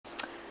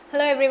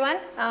Hello everyone,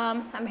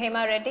 I'm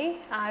Hema Reddy.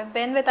 I've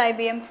been with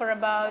IBM for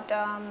about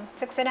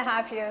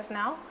 6.5 years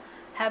now.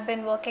 Have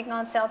been working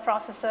on cell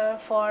processor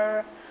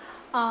for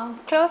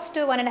close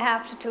to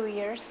 1.5 to 2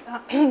 years.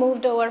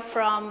 Moved over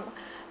from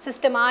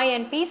System I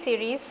and P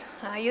series.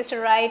 I used to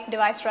write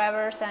device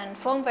drivers and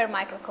firmware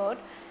microcode,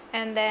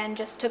 and then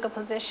just took a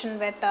position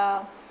with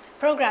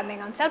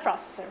programming on cell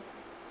processor.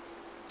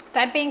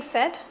 That being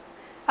said,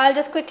 I'll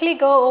just quickly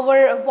go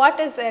over what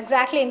is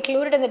exactly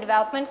included in the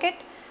development kit.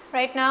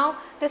 Right now,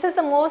 this is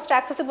the most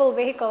accessible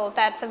vehicle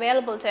that's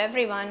available to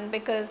everyone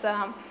because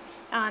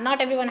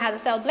not everyone has a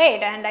cell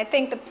blade, and I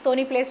think the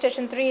Sony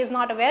PlayStation 3 is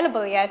not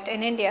available yet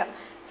in India.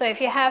 So if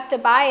you have to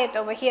buy it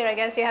over here, I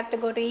guess you have to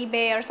go to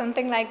eBay or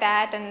something like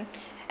that,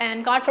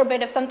 and God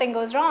forbid if something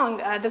goes wrong,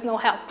 there's no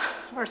help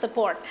or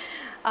support.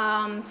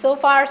 So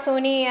far,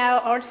 Sony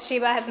or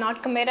Toshiba have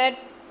not committed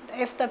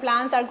if the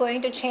plans are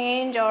going to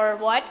change or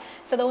what.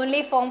 So the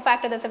only form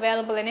factor that's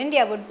available in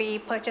India would be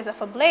purchase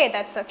of a blade.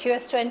 That's a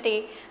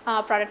QS20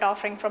 product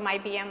offering from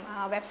IBM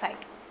website.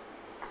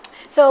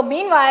 So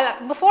meanwhile,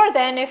 before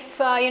then, if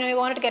you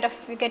wanted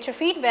to get your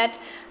feet wet,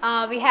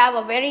 we have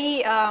a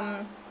very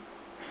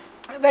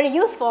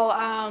useful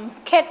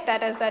kit,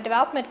 that is the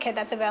development kit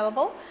that's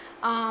available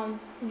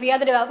via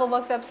the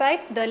DeveloperWorks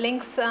website. The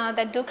links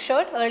that Duke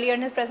showed earlier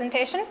in his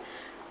presentation.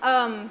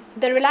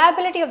 The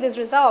reliability of these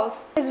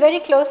results is very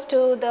close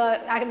to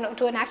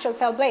an actual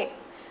cell blade,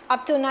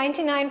 up to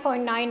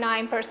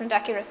 99.99%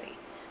 accuracy.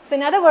 So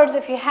in other words,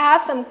 if you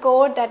have some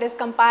code that is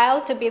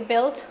compiled to be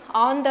built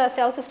on the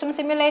cell system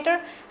simulator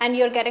and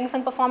you're getting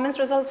some performance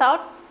results out,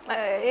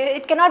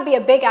 it cannot be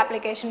a big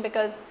application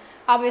because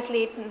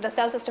obviously the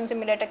cell system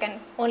simulator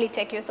can only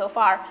take you so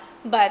far,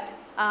 but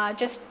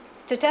just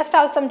to test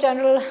out some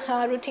general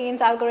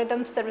routines,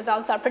 algorithms, the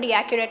results are pretty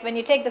accurate. When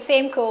you take the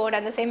same code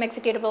and the same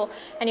executable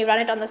and you run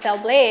it on the cell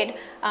blade,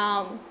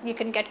 you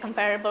can get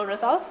comparable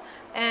results.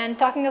 And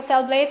talking of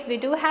cell blades, we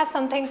do have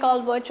something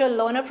called virtual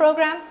loaner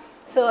program.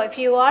 So if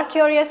you are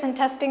curious in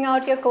testing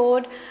out your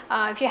code,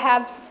 if you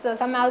have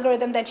some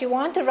algorithm that you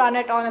want to run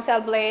it on a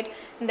cell blade,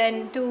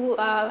 then do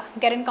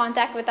get in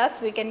contact with us.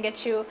 We can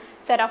get you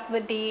set up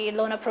with the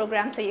loaner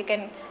program so you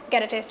can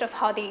get a taste of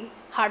how the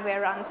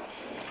hardware runs.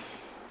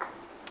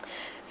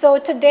 So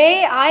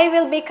today I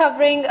will be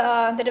covering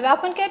the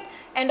development kit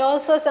and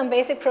also some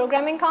basic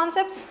programming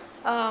concepts,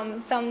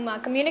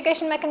 some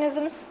communication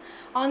mechanisms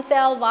on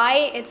cell,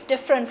 why it's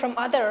different from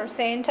other,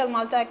 say, Intel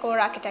multi-core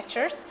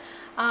architectures,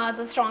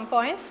 the strong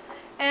points,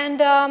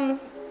 and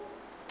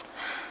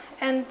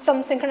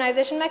some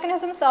synchronization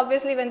mechanisms.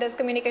 Obviously, when there's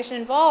communication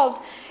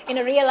involved in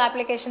a real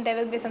application, there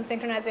will be some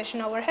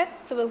synchronization overhead.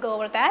 So we'll go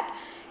over that.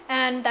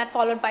 And that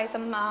followed by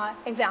some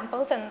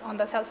examples on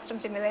the cell system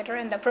simulator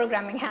in the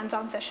programming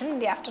hands-on session in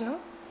the afternoon.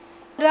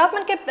 The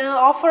development kit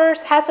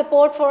has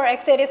support for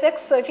x86.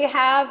 So if you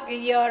have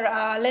your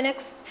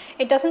Linux,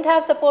 it doesn't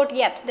have support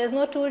yet. There's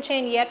no tool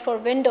chain yet for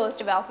Windows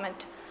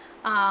development.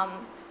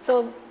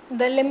 So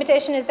the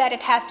limitation is that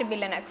it has to be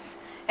Linux,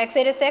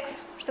 x86,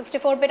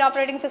 64-bit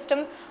operating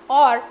system,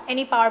 or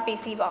any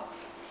PowerPC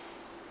box.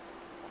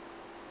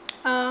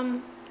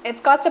 It's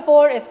got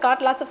support, it's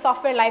got lots of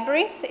software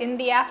libraries. In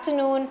the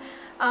afternoon,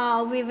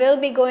 we will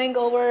be going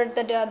over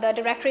the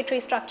directory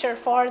tree structure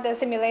for the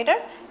simulator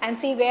and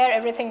see where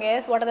everything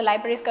is, what are the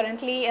libraries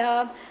currently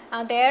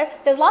there.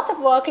 There's lots of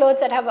workloads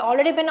that have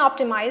already been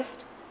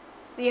optimized.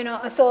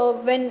 So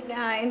when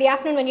in the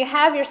afternoon when you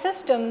have your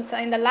systems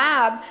in the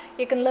lab,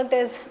 you can look,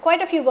 there's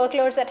quite a few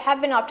workloads that have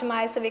been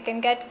optimized, so we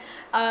can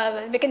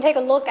take a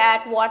look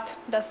at what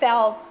the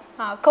cell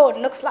code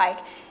looks like.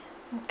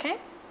 Okay.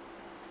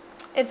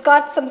 It's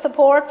got some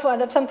support for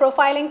some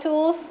profiling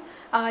tools,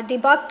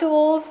 debug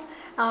tools.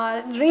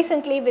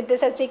 Recently with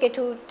this SDK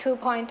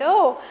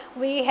 2.0,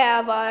 we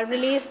have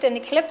released an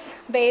Eclipse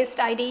based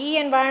IDE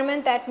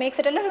environment that makes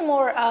it a little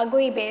more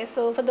GUI based.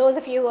 So for those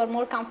of you who are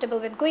more comfortable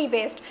with GUI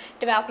based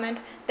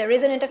development, there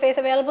is an interface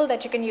available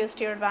that you can use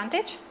to your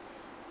advantage.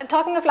 And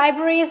talking of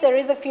libraries, there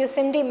is a few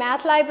SIMD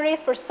math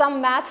libraries for some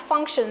math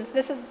functions.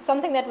 This is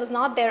something that was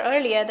not there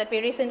earlier that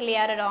we recently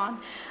added on.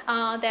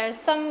 There's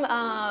some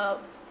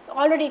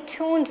already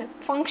tuned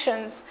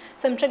functions,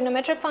 some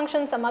trigonometric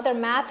functions, some other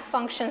math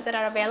functions that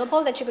are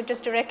available that you could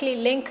just directly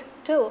link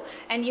to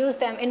and use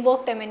them,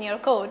 invoke them in your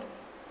code.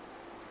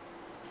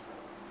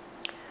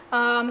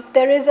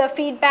 There is a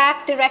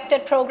feedback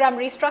directed program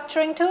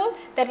restructuring tool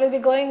that will be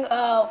going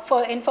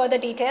in further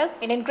detail,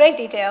 in great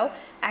detail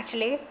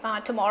actually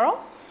tomorrow.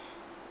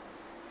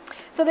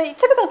 So the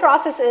typical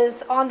process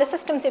is on the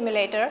system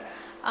simulator,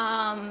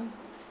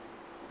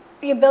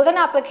 you build an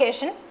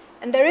application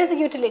and there is a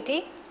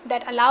utility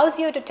that allows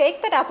you to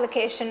take that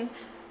application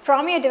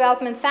from your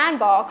development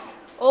sandbox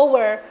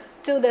over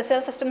to the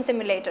cell system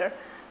simulator.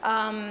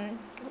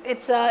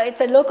 It's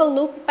a local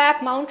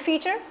loopback mount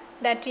feature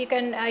that you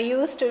can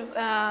use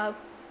to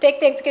take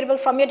the executable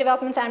from your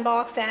development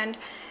sandbox, and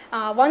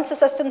once the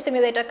system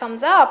simulator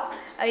comes up,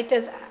 it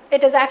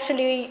is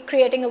actually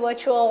creating a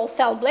virtual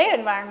cell blade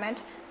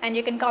environment, and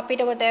you can copy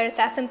it over there. It's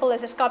as simple as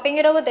just copying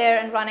it over there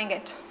and running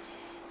it.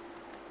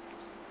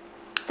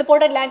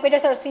 Supported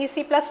languages are C,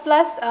 C++,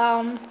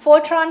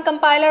 Fortran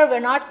compiler, we're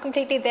not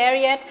completely there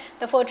yet.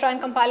 The Fortran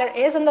compiler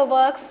is in the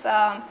works.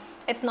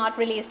 It's not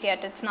released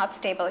yet, it's not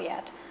stable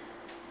yet.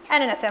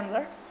 And an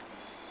assembler.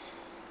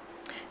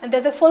 And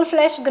there's a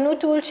full-fledged GNU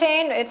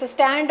toolchain. It's a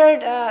standard,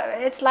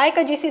 it's like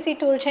a GCC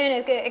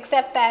toolchain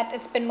except that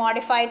it's been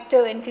modified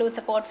to include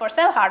support for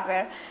cell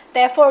hardware.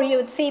 Therefore, you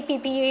would see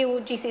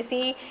PPU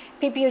GCC,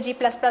 PPU G++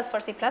 for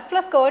C++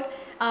 code,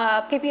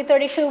 PPU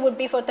 32 would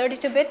be for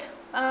 32-bit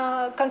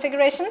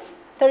configurations,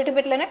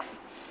 32-bit Linux,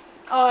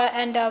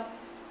 and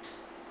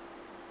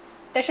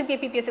there should be a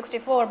PPU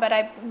 64, but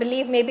I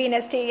believe maybe in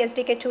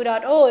SDK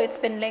 2.0 it's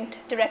been linked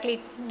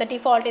directly. The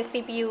default is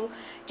PPU,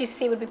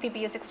 GCC would be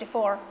PPU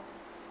 64.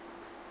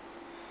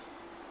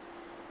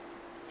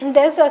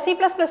 There's C++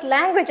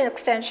 language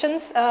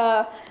extensions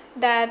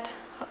that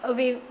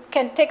we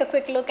can take a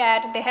quick look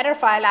at the header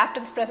file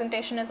after this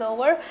presentation is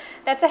over.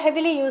 That's a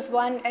heavily used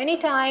one.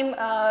 Anytime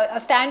a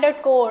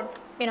standard code,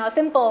 a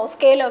simple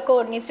scalar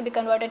code needs to be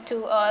converted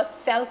to a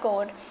cell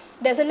code,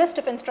 there's a list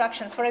of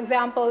instructions. For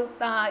example,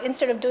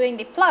 instead of doing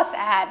the plus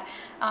add,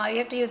 you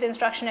have to use the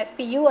instruction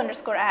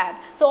SPU_add.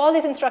 So all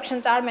these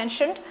instructions are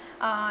mentioned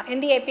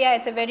in the API.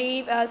 It's a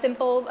very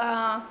simple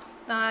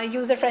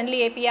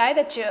user-friendly API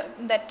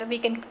that we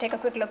can take a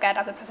quick look at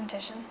after the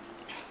presentation.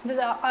 This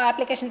is our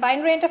application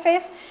binary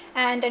interface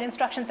and an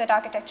instruction set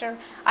architecture.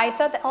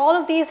 ISA, all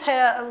of these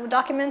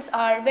documents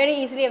are very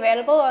easily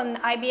available on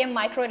IBM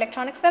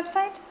Microelectronics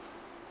website.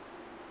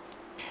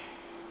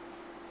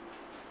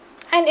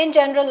 And in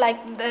general,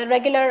 like the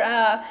regular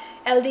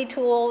LD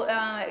tool,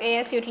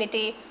 AS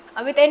utility,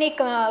 with any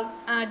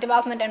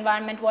development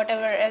environment,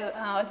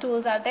 whatever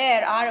tools are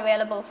there are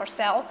available for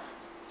cell.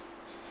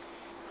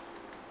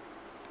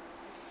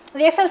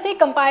 The XLC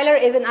compiler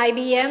is an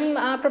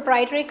IBM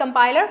proprietary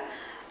compiler.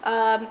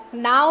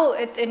 Now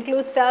it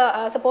includes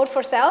support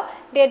for cell.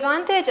 The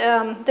advantage,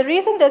 the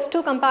reason there's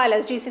two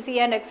compilers, GCC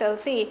and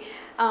XLC,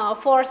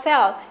 for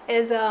cell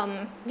is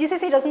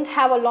GCC doesn't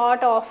have a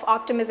lot of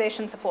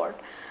optimization support.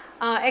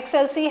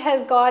 XLC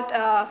has got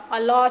a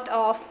lot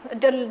of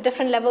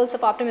different levels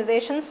of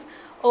optimizations,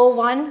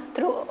 01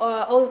 through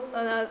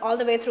all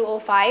the way through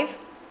 05.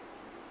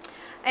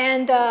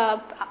 And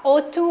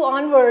 02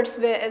 onwards,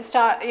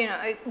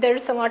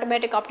 there's some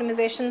automatic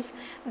optimizations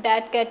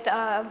that get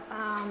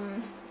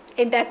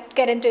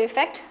into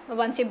effect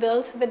once you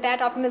build with that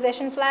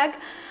optimization flag.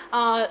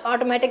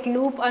 Automatic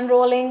loop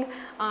unrolling,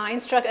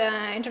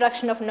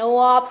 introduction of no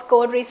ops,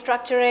 code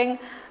restructuring,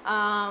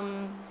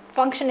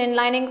 function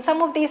inlining.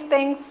 Some of these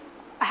things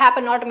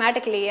happen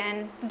automatically,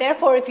 and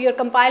therefore if you're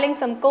compiling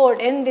some code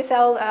in the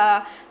cell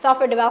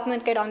software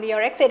development kit on your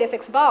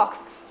x86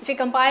 box, if you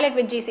compile it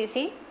with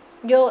GCC,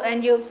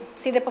 you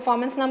see the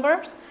performance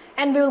numbers,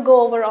 and we'll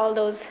go over all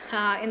those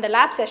in the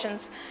lab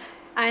sessions,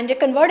 and you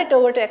convert it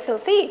over to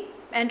XLC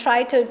and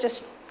try to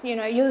just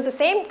use the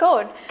same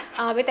code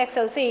with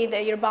XLC,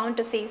 that you're bound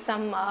to see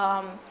some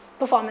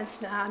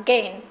performance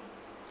gain,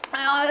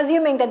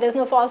 assuming that there's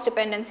no false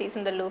dependencies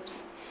in the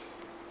loops.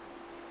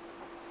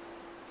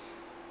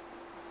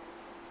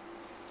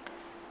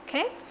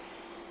 Okay.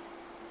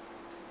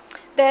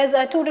 There's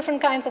two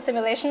different kinds of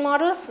simulation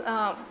models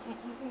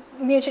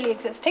mutually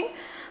existing.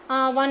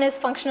 One is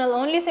functional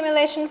only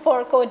simulation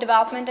for code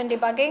development and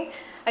debugging.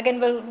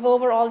 Again, we'll go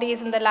over all these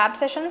in the lab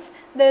sessions.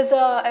 There's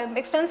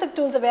extensive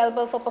tools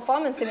available for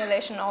performance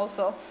simulation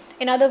also.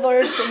 In other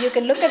words, you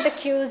can look at the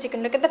queues, you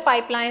can look at the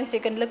pipelines, you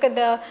can look at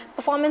the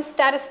performance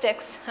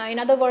statistics. In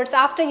other words,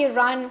 after you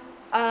run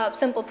a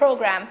simple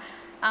program,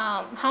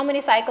 how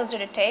many cycles did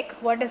it take?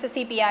 What is the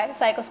CPI,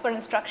 cycles per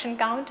instruction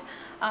count?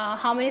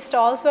 How many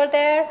stalls were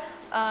there?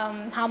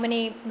 How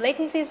many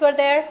latencies were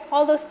there?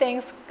 All those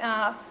things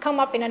come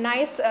up in a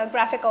nice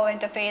graphical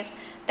interface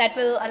that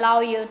will allow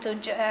you to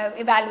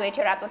evaluate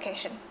your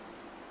application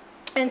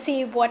and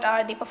see what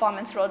are the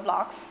performance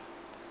roadblocks.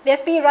 The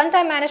SPE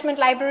runtime management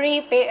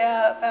library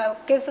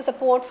gives the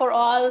support for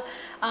all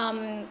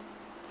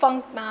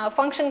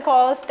function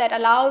calls that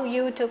allow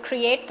you to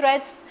create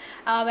threads.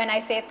 When I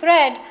say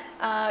thread,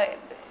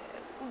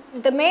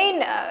 the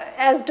main,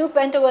 as Duke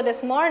went over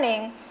this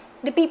morning,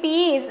 the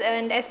PPEs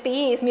and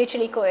SPEs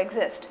mutually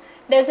coexist.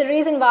 There's a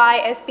reason why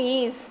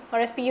SPEs or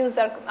SPUs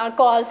are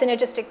called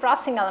synergistic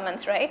processing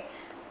elements, right?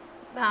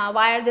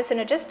 Why are they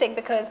synergistic?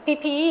 Because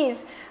PPE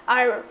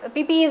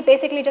is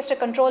basically just a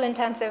control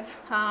intensive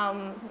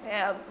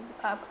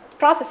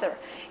processor.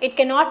 It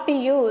cannot be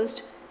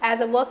used as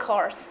a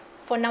workhorse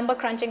for number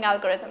crunching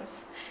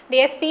algorithms.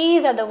 The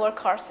SPEs are the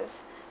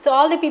workhorses. So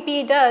all the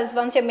PPE does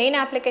once your main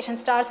application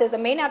starts is the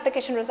main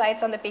application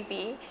resides on the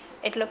PPE.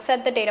 It looks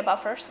at the data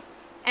buffers,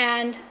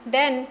 and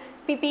then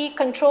PPE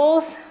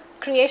controls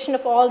creation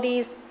of all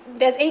these.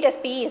 There's 8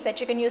 SPEs that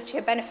you can use to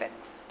your benefit.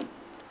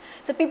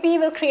 So PPE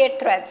will create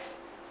threads,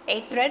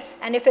 8 threads,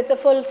 and if it's a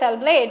full cell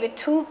blade with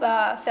 2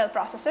 cell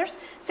processors,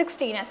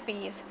 16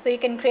 SPEs. So you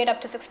can create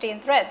up to 16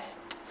 threads.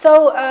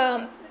 So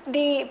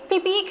the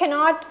PPE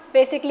cannot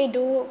basically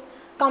do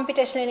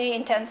computationally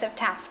intensive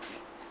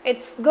tasks.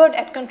 It's good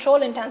at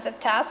control intensive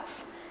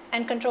tasks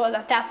and control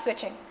task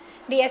switching.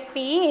 the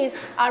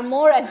SPEs are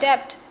more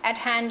adept at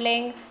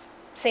handling,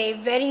 say,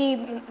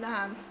 very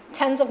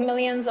tens of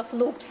millions of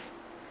loops,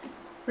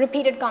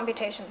 repeated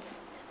computations,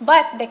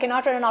 but they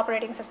cannot run an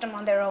operating system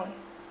on their own.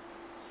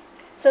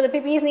 So the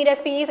PPEs need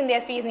SPEs and the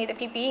SPEs need the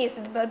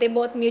PPEs. They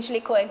both mutually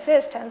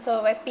coexist, and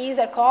so SPEs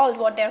are called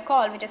what they're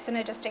called, which is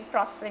synergistic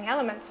processing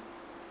elements.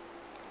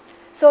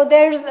 So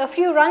there's a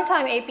few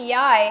runtime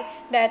API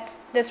that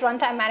this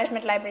runtime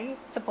management library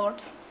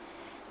supports.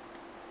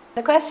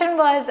 The question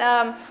was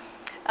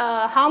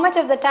how much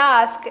of the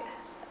task,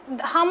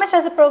 how much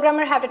does the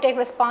programmer have to take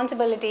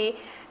responsibility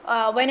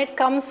when it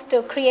comes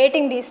to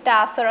creating these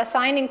tasks or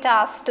assigning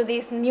tasks to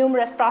these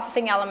numerous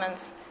processing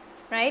elements,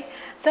 right?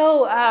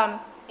 So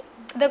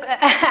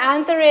the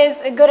answer is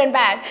good and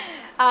bad.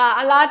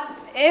 A lot,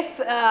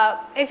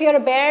 if you're a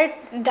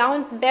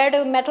bare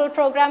to metal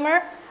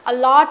programmer, a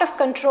lot of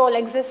control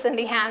exists in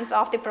the hands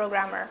of the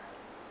programmer.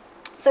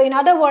 So in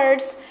other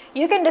words,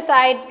 you can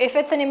decide if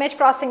it's an image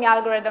processing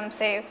algorithm,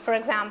 say, for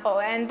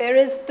example, and there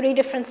is 3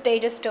 different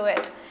stages to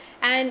it,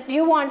 and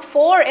you want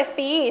 4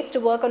 SPEs to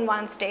work on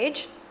one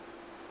stage.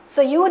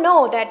 So you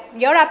know that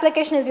your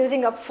application is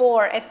using up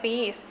 4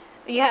 SPEs.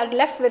 You are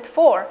left with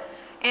 4.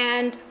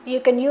 And you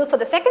can use for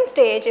the second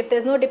stage, if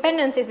there's no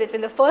dependencies between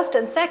the first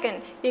and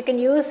second, you can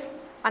use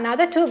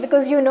another 2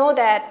 because you know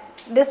that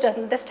this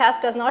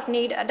task does not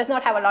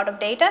have a lot of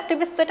data to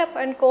be split up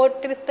and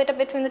code to be split up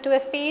between the 2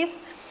 SPEs,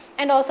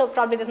 and also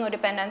probably there's no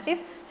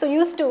dependencies. So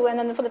use 2, and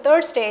then for the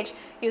third stage,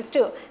 use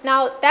 2.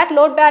 Now that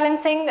load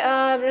balancing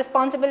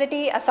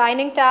responsibility,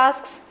 assigning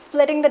tasks,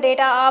 splitting the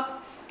data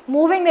up,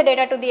 moving the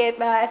data to the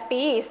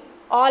SPEs,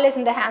 all is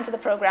in the hands of the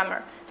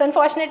programmer. So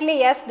unfortunately,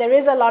 yes, there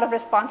is a lot of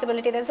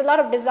responsibility. There's a lot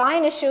of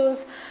design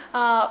issues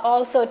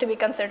also to be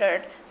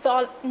considered.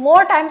 So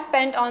more time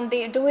spent on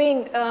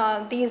doing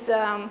these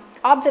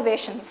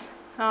observations,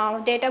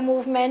 data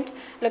movement,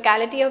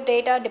 locality of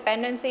data,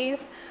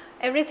 dependencies,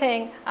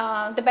 everything,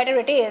 the better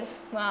it is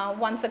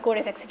once the code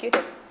is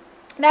executed.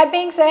 That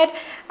being said,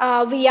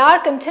 we are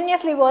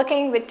continuously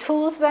working with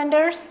tools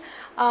vendors,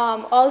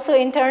 also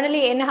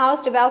internally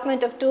in-house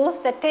development of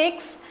tools that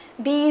takes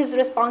these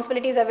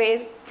responsibilities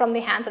away from the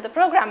hands of the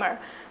programmer.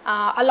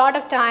 A lot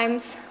of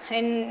times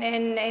in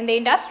the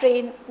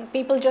industry,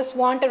 people just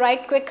want to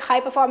write quick high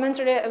performance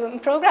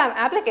program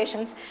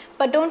applications,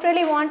 but don't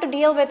really want to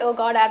deal with, oh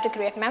God, I have to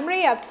create memory,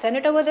 I have to send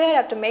it over there, I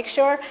have to make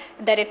sure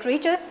that it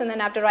reaches, and then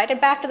I have to write it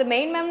back to the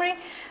main memory.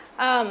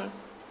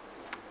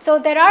 So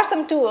there are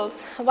some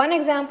tools. One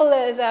example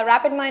is a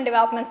RapidMind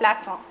development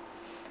platform.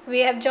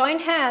 We have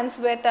joined hands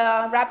with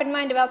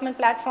RapidMind development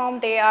platform.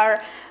 They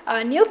are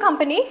a new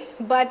company,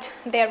 but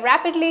they are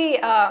rapidly,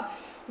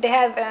 they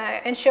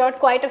have ensured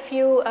quite a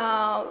few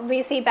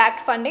VC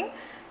backed funding,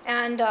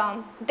 and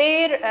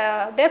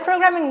their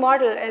programming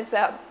model is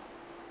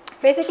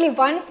basically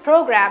one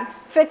program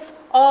fits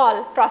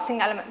all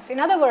processing elements. In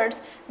other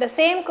words, the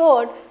same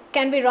code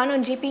can be run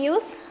on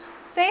GPUs,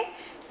 say,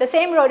 the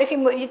same code, if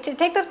you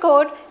take the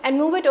code and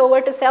move it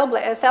over to cell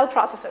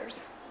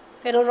processors,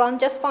 it will run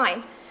just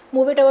fine.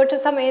 Move it over to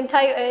some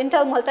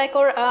Intel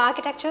multi-core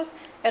architectures,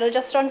 it will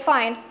just run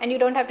fine, and you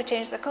don't have to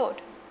change the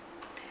code.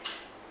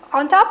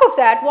 On top of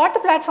that, what the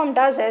platform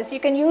does is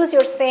you can use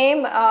your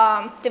same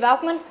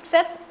development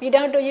sets. You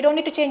don't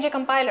need to change your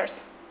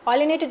compilers. All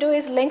you need to do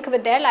is link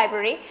with their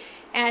library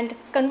and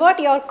convert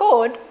your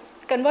code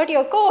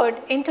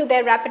into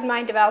their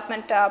RapidMind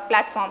development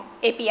platform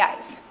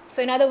APIs.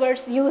 So in other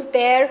words, use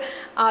their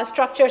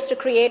structures to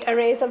create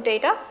arrays of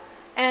data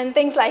and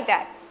things like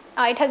that.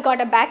 It has got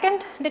a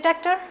backend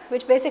detector,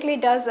 which basically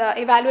does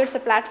evaluates the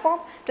platform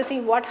to see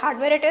what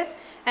hardware it is,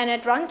 and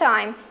at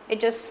runtime, it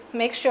just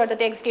makes sure that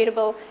the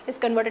executable is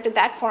converted to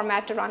that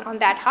format to run on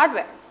that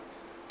hardware.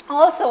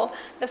 Also,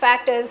 the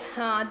fact is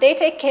they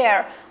take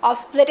care of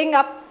splitting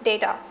up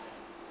data.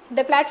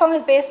 The platform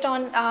is based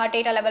on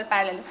data level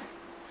parallelism.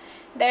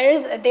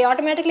 They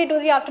automatically do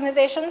the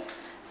optimizations.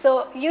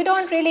 So you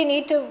don't really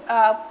need to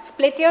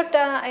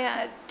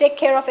take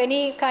care of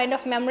any kind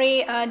of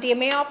memory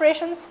DMA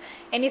operations,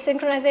 any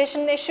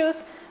synchronization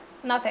issues,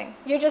 nothing.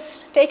 You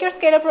just take your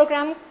scalar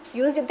program,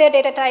 use their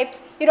data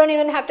types, you don't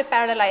even have to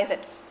parallelize it.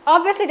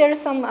 Obviously there are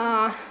some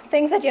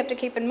things that you have to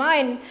keep in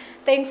mind,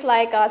 things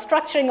like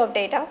structuring of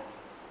data.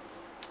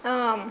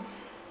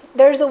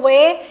 There's a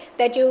way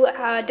that you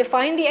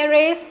define the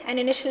arrays and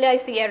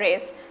initialize the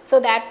arrays so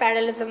that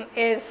parallelism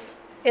is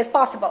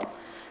possible.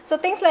 So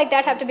things like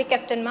that have to be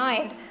kept in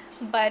mind,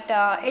 but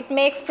it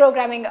makes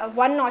programming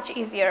one notch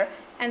easier.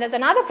 And there's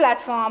another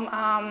platform,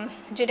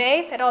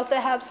 Jude, that also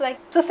helps. So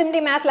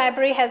SIMD math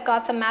library has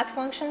got some math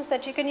functions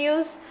that you can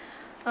use.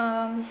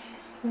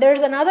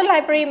 There's another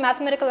library,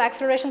 mathematical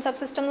acceleration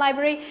subsystem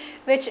library,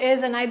 which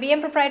is an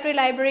IBM proprietary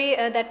library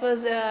that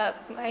was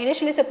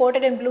initially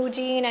supported in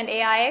BlueGene and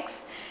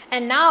AIX,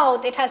 and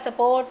now it has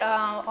support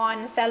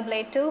on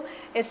CellBlade 2.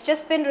 It's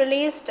just been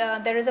released.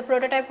 There is a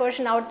prototype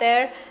version out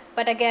there.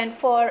 But again,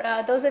 for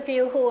those of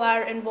you who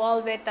are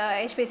involved with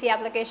HPC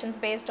applications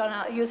based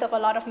on use of a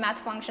lot of math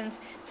functions,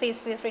 please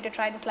feel free to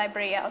try this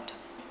library out.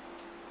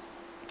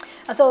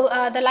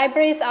 The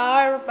libraries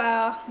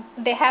are,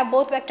 they have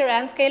both vector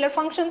and scalar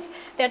functions.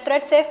 They are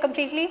thread safe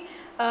completely,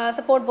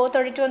 support both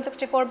 32 and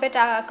 64-bit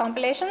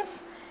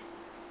compilations.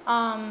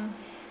 In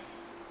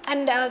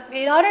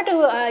order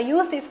to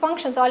use these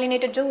functions, all you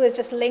need to do is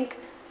just link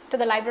to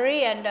the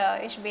library, and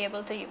you should be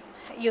able to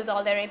use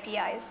all their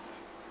APIs.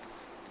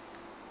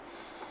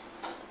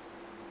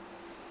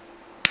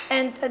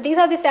 And these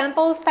are the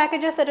samples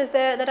packages that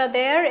are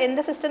there in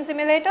the system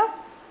simulator.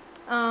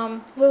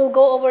 We will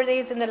go over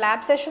these in the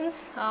lab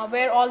sessions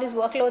where all these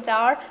workloads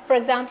are. For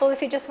example,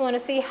 if you just want to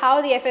see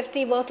how the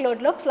FFT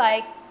workload looks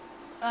like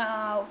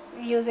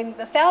using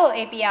the cell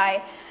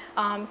API,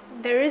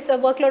 there is a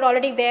workload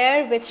already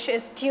there which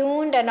is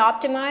tuned and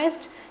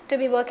optimized to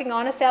be working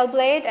on a cell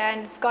blade,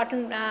 and it's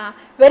gotten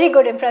very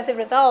good impressive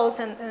results,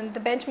 and the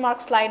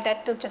benchmark slide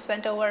that Tuk just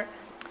went over.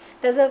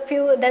 There's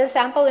a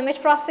sample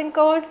image processing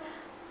code.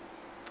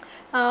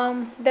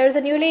 There is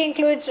a newly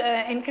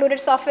included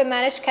software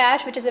managed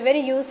cache, which is a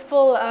very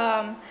useful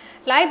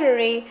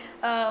library.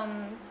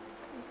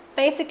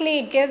 Basically,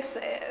 it gives,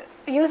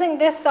 using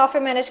this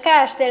software managed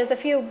cache, there is a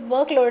few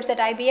workloads that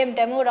IBM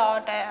demoed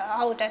out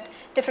at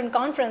different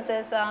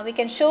conferences. We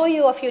can show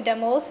you a few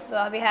demos.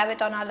 We have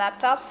it on our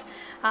laptops.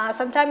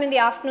 Sometime in the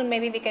afternoon,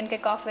 maybe we can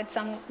kick off with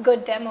some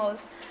good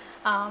demos.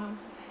 And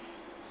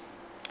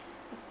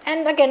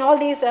again, all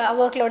these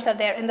workloads are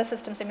there in the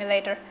system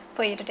simulator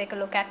for you to take a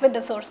look at with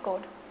the source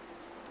code.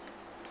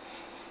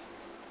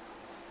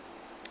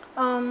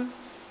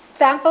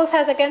 Samples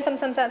has again some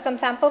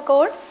sample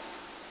code.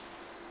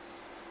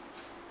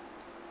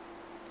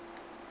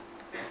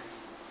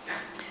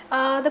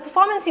 The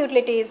performance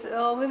utilities,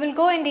 we will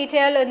go in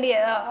detail in the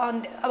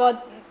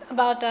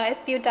about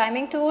SPU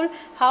timing tool,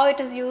 how it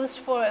is used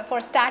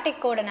for static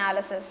code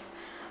analysis.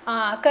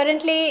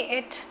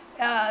 Currently,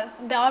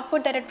 the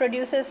output that it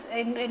produces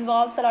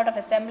involves a lot of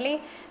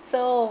assembly.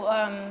 So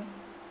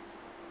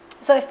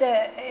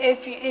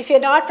if you're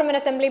not from an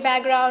assembly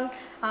background,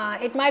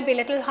 it might be a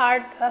little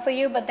hard for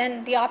you, but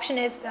then the option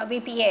is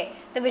VPA,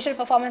 the Visual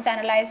Performance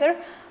Analyzer,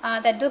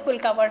 that Duke will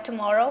cover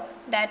tomorrow,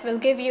 that will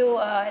give you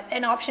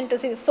an option to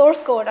see the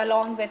source code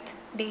along with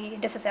the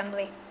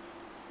disassembly.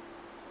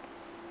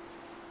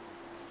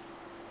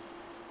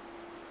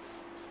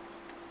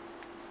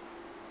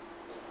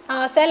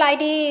 Cell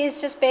IDE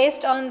is just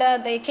based on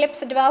the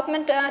Eclipse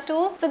development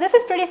tool. So this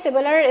is pretty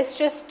similar. It's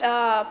just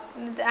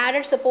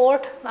added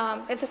support.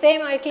 It's the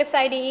same Eclipse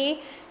IDE.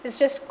 It's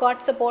just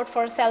got support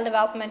for cell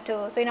development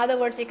too. So in other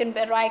words, you can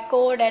write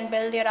code and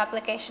build your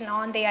application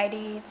on the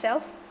IDE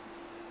itself.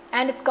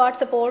 And it's got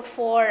support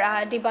for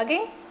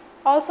debugging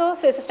also.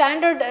 So it's a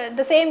standard,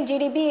 the same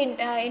GDB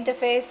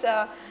interface,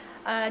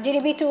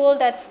 GDB tool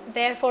that's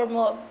there for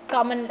more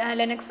common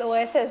Linux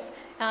OSs.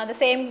 The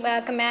same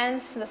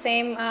commands, the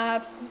same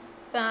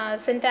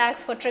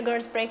syntax for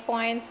triggers,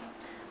 breakpoints,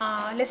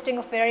 listing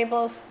of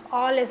variables,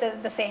 all is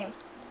the same.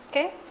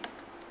 Okay.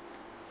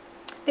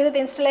 These are the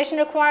installation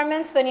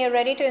requirements when you're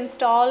ready to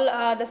install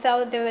the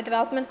cell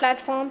development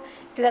platform.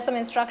 These are some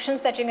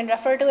instructions that you can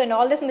refer to, and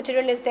all this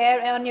material is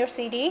there on your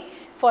CD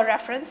for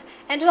reference,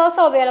 and it is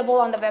also available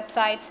on the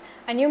websites,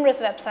 numerous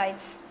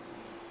websites.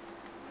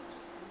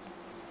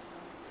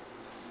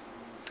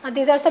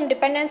 These are some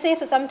dependencies.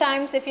 So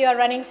sometimes if you are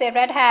running, say,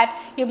 Red Hat,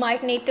 you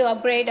might need to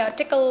upgrade a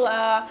Tickle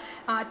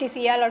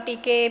TCL or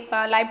TK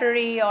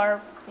library, or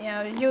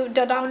you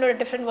download a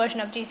different version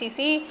of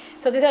GCC.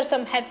 So these are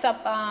some heads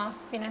up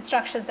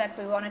instructions that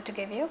we wanted to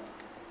give you.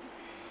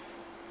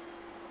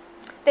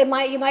 You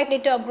might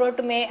need to upgrade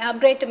to make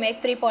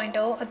 3.0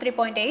 or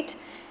 3.8,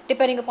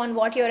 depending upon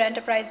what your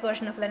enterprise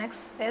version of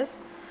Linux is.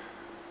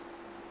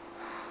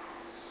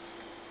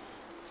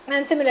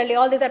 And similarly,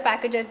 all these are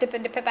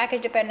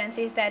package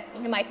dependencies that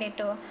you might need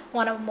to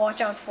want to watch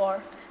out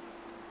for.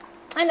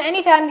 And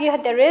anytime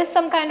there is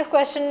some kind of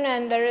question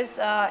and there is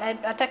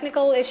a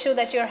technical issue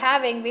that you're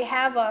having, we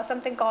have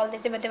something called the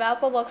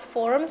Developer Works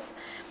forums.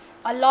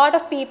 A lot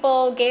of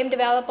people, game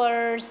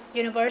developers,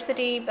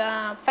 university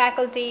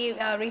faculty,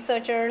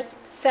 researchers,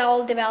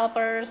 cell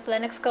developers,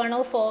 Linux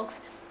kernel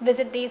folks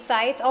visit these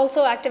sites,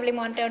 also actively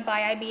monitored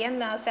by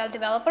IBM cell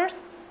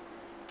developers.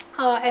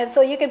 And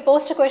so you can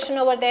post a question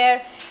over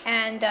there,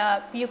 and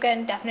you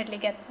can definitely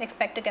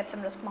expect to get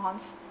some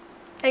response.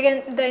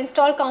 Again, the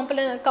installed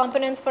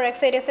components for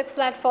x86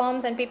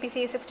 platforms and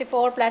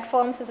PPC64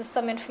 platforms, this is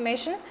some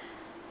information.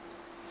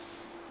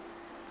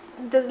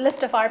 This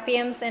list of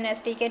RPMs in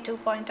SDK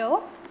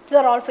 2.0. These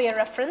are all for your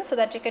reference, so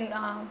that you can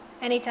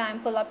anytime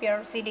pull up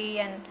your CD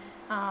and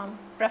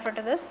refer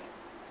to this.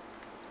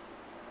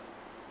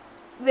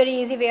 Very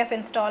easy way of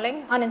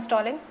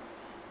uninstalling.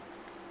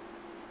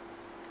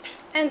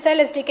 And cell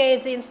SDK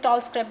is the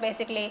install script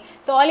basically.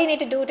 So all you need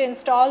to do to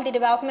install the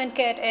development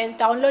kit is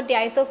download the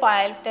ISO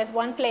file. There's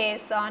one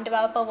place on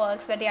Developer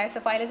Works where the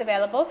ISO file is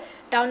available.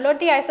 Download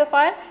the ISO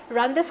file,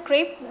 run the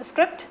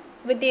script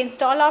with the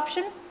install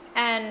option,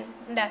 and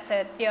that's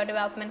it. Your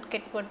development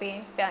kit would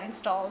be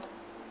installed.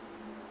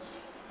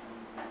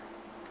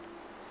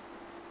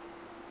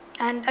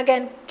 And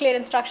again, clear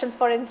instructions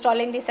for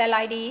installing the cell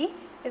IDE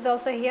is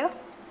also here.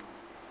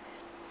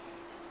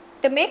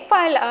 The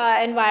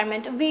makefile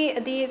environment,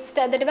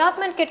 the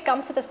development kit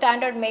comes with a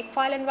standard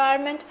makefile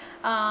environment.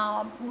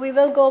 We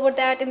will go over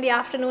that in the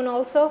afternoon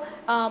also,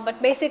 but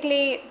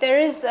basically there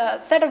is a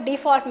set of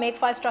default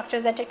makefile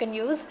structures that you can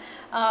use.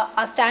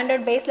 A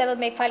standard base level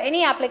makefile,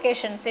 any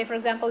application, say for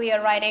example you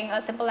are writing a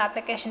simple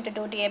application to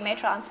do DMA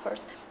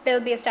transfers, there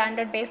will be a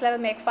standard base level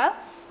makefile,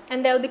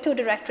 and there will be two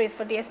directories.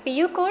 For the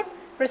SPU code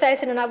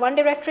resides in one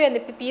directory and the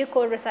PPU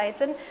code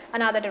resides in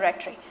another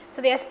directory.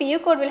 So the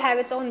SPU code will have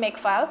its own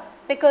makefile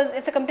because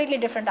it's a completely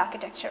different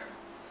architecture.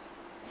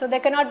 So there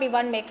cannot be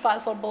one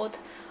makefile for both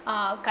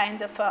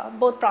kinds of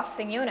both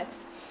processing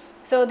units.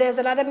 So there's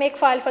another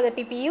makefile for the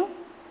PPU,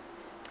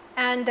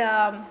 and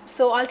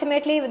so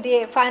ultimately with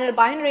the final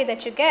binary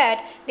that you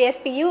get, the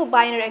SPU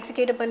binary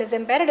executable is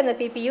embedded in the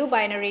PPU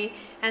binary,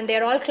 and they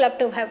are all clubbed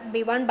to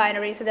be one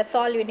binary. So that's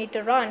all you need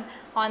to run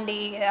on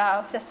the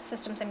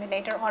system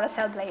simulator or a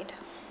cell blade.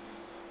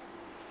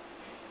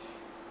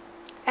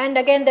 And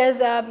again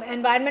there's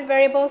environment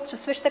variables to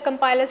switch the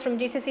compilers from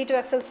GCC to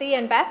XLC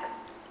and back.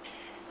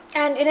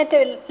 And in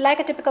it, like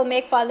a typical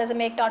makefile, there's a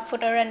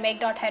make.footer and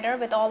make.header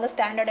with all the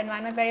standard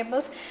environment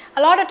variables.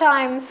 A lot of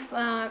times,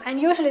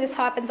 and usually this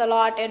happens a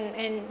lot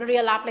in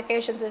real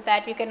applications, is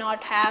that you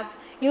cannot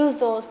use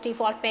those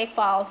default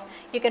makefiles.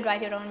 You can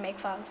write your own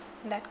makefiles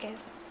in that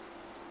case.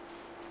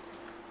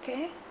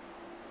 Okay.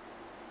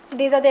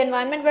 These are the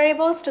environment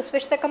variables to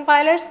switch the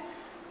compilers.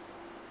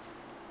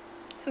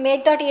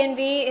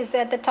 Make.env is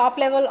at the top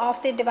level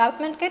of the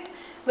development kit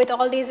with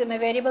all these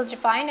variables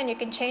defined, and you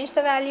can change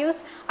the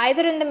values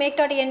either in the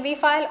make.env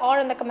file or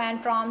in the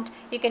command prompt.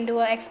 You can do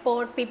a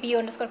export PPU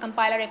underscore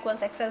compiler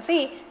equals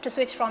XLC to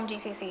switch from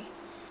GCC.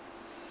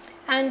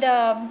 And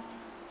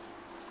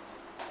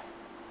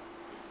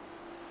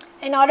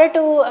in order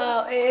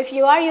to, if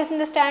you are using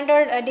the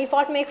standard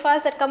default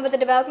makefiles that come with the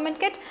development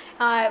kit,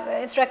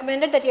 it's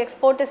recommended that you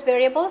export this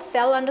variable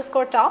cell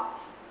underscore top.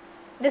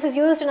 This is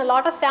used in a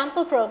lot of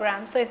sample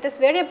programs. So if this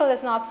variable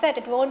is not set,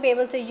 it won't be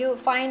able to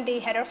find the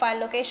header file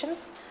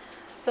locations.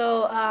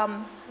 So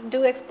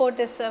do export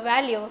this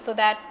value so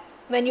that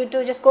when you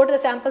do just go to the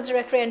samples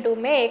directory and do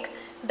make,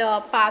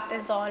 the path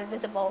is all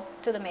visible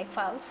to the make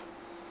files.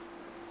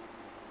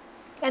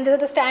 And these are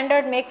the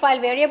standard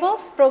makefile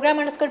variables. Program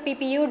underscore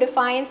PPU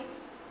defines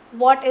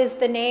what is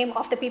the name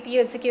of the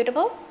PPU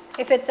executable.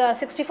 If it's a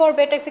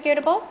 64-bit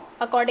executable,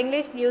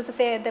 accordingly use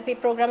the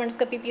program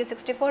underscore PPU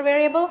 64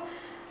 variable.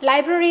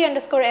 Library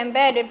underscore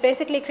embed, it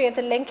basically creates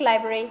a linked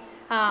library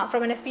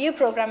from an SPU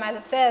program, as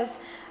it says,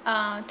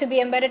 to be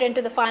embedded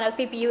into the final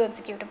PPU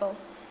executable.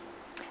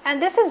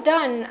 And this is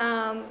done,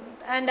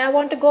 and I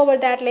want to go over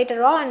that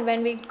later on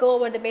when we go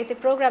over the basic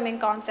programming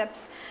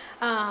concepts,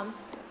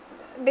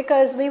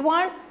 because we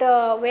want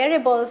the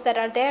variables that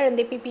are there in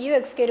the PPU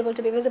executable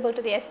to be visible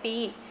to the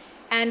SPE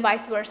and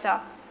vice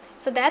versa.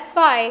 So that's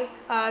why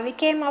we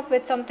came up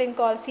with something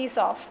called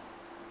CSOF,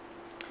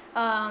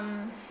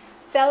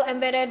 cell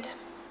embedded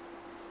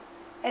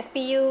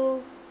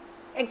SPU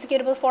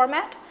executable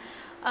format.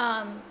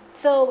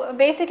 So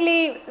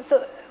basically,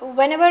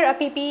 whenever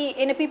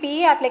in a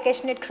PPE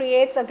application, it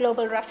creates a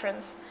global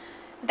reference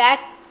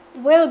that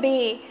will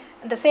be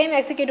the same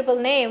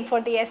executable name for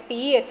the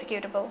SPE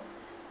executable.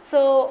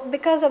 So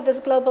because of this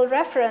global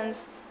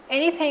reference,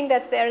 anything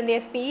that's there in the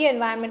SPE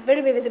environment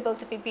will be visible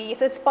to PPE.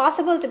 So it's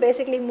possible to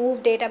basically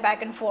move data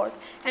back and forth.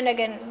 And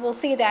again, we'll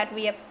see that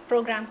via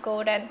program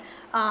code and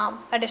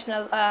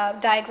additional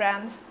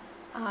diagrams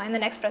in the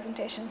next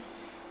presentation.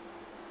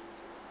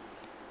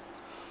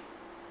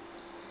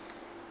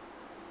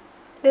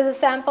 This is a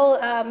sample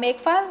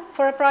makefile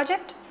for a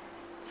project.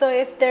 So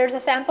if there's a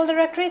sample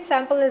directory,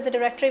 sample is the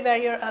directory where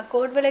your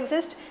code will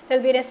exist. There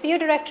will be an SPU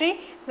directory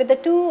with the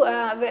two,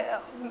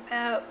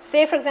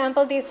 say for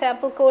example, the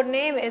sample code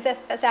name is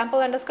sample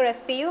underscore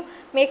SPU.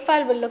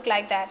 Makefile will look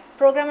like that.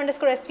 Program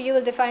underscore SPU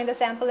will define the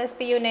sample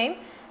SPU name.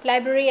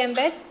 Library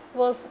embed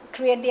will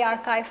create the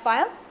archive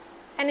file,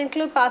 and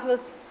include path will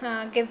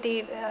give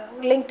the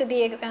link to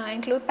the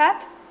include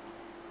path,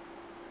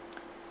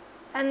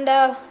 and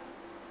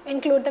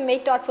include the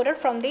make.footer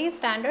from the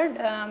standard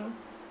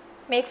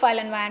makefile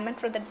environment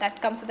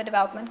that comes with the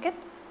development kit.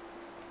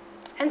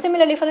 And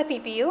similarly for the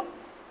PPU.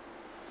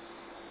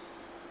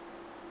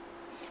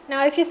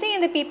 Now if you see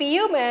in the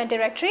PPU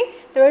directory,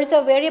 there is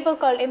a variable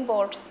called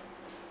imports,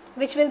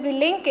 which will be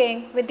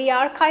linking with the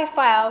archive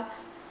file,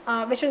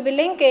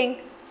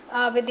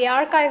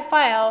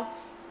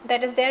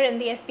 that is there in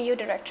the SPU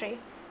directory.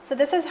 So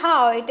this is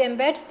how it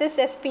embeds this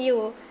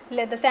SPU,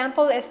 the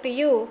sample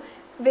SPU,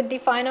 with the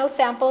final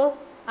sample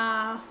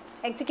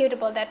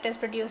executable that is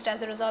produced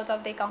as a result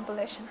of the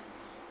compilation.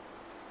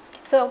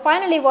 So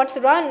finally, what's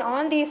run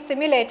on the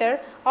simulator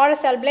or a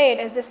cell blade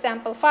is this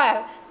sample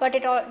file, but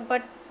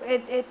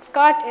it's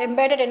got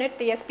embedded in it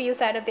the SPU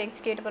side of the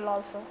executable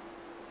also.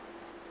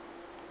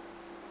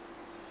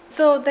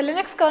 So the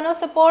Linux kernel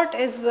support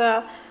is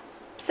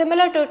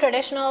similar to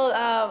traditional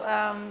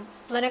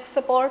Linux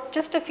support,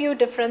 just a few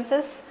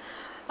differences.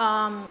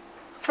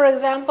 For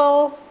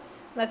example,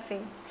 let's see.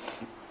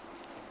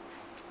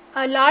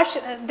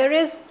 There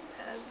is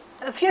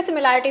a few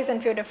similarities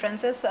and few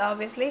differences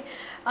obviously.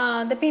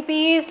 The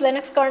PPE's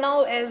Linux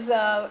kernel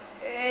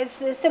is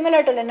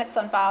similar to Linux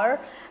on Power,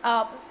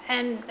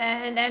 and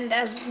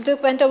as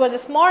Duke went over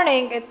this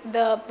morning,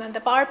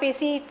 the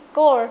PowerPC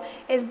core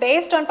is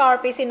based on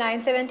PowerPC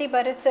 970,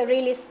 but it's a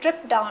really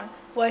stripped down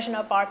version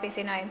of PowerPC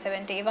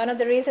 970. One of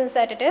the reasons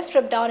that it is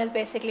stripped down is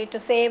basically to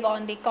save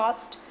on the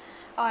cost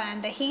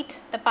and the heat,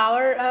 the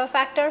power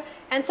factor,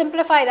 and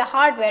simplify the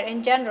hardware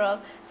in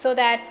general, so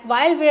that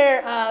while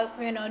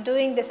we're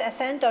doing this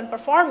ascent on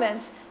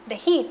performance, the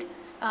heat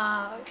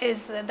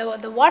is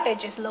the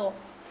wattage is low.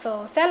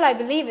 So cell, I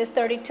believe, is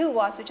 32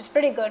 watts, which is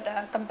pretty good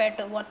compared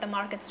to what the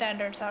market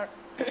standards are.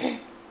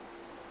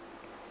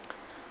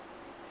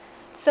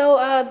 So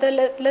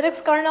the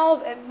Linux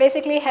kernel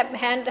basically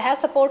has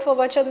support for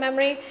virtual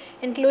memory,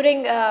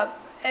 including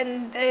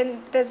and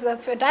there's a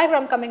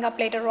diagram coming up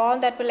later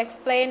on that will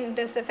explain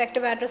this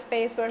effective address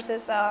space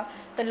versus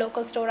the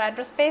local store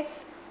address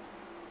space.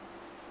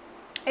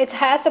 It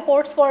has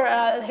support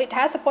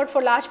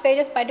for large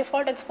pages. By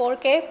default, it's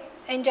 4K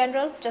in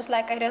general, just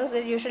like it is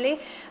usually.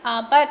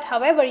 But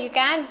however, you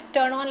can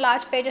turn on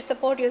large pages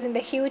support using the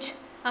huge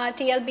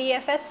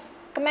TLBFS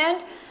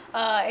command.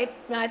 I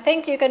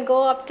think you can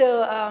go up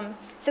to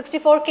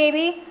 64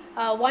 KB,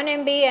 1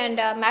 MB, and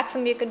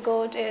maximum you could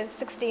go is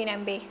 16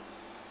 MB.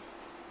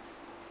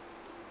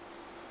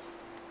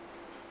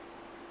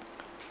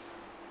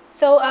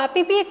 So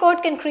PPE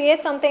code can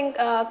create something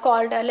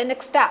called a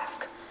Linux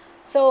task.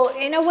 So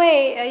in a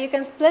way, you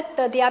can split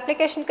the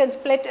application can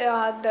split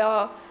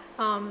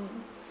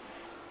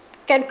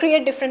can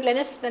create different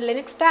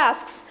Linux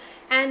tasks,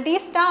 and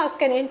these tasks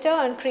can in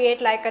turn create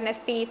like an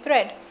SPE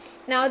thread.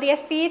 Now the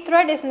SPE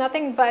thread is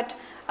nothing but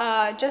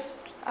just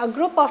a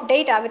group of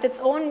data with its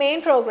own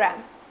main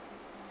program,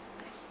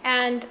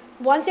 and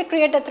once you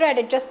create the thread,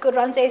 it just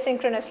runs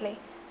asynchronously.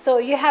 So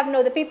you have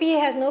the PPE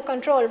has no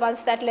control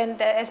once that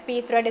the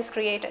SPE thread is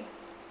created.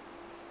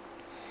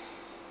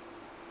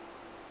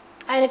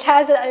 And it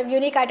has a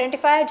unique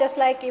identifier just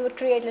like you would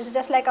create,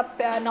 just like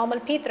a normal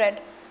P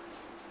thread.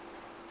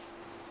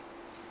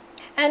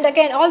 And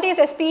again, all these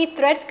SPE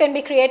threads can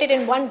be created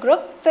in one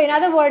group. So in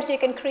other words, you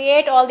can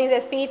create all these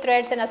SPE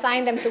threads and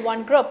assign them to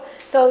one group.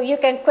 So you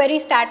can query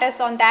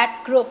status on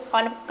that group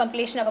on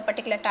completion of a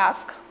particular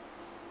task.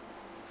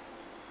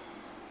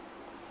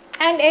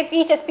 And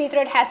each SPE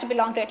thread has to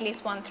belong to at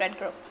least one thread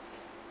group.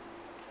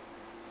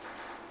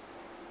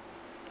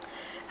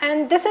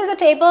 And this is a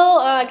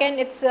table, again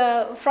it's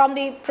from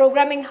the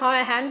programming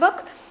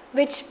handbook,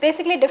 which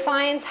basically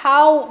defines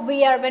how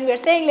when we are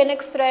saying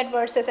Linux thread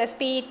versus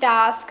SPE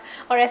task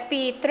or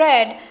SPE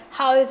thread,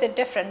 how is it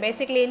different?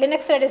 Basically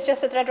Linux thread is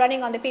just a thread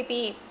running on the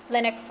PPE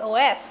Linux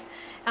OS.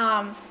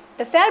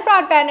 The cell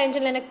broadband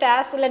engine Linux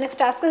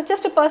task is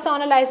just a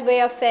personalized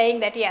way of saying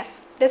that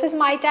yes, this is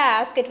my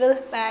task,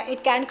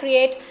 it can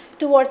create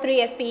 2 or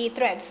 3 SPE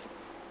threads.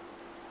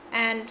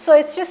 And so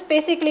it's just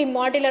basically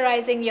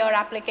modularizing your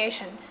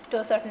application to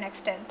a certain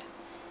extent.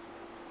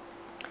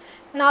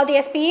 Now the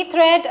SPE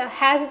thread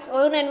has its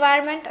own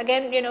environment.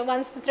 Again,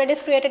 once the thread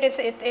is created,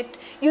 it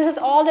uses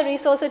all the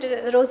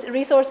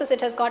resources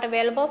it has got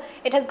available.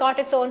 It has got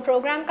its own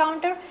program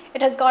counter.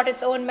 It has got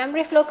its own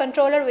memory flow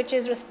controller, which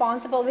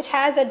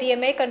has a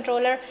DMA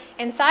controller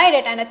inside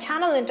it and a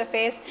channel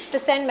interface to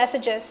send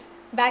messages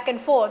back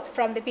and forth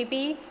from the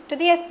PPE to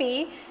the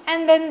SPE,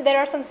 and then there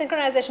are some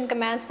synchronization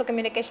commands for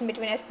communication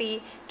between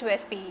SPE to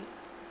SPE.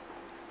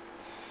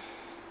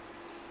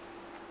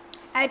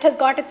 It has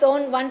got its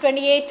own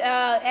 128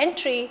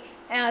 entry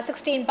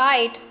 16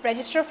 byte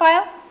register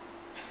file.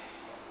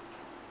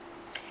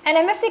 And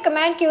MFC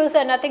command queues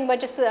are nothing but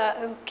just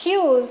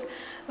queues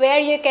where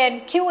you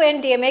can queue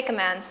in DMA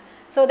commands.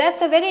 So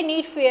that's a very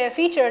neat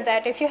feature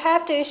that if you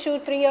have to issue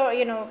 3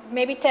 or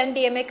maybe 10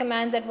 DMA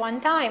commands at one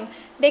time,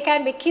 they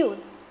can be queued.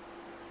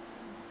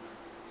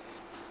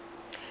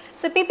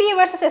 So PPE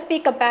versus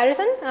SPE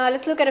comparison,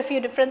 let's look at a few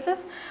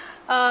differences.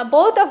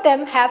 Both of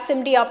them have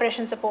SIMD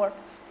operation support,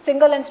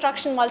 single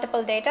instruction,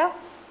 multiple data.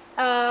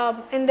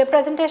 In the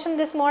presentation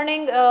this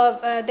morning,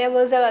 there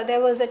was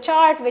a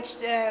chart which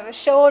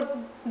showed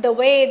the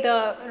way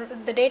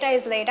the data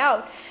is laid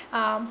out.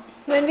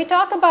 When we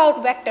talk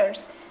about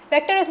vectors,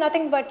 vector is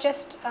nothing but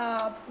just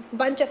a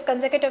bunch of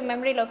consecutive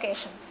memory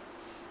locations.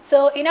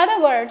 So in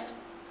other words,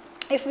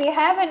 if we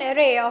have an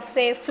array of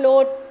say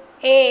float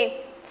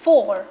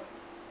A4,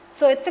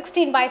 so it's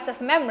 16 bytes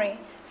of memory.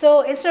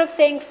 So instead of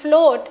saying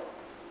float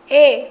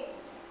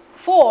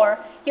A4,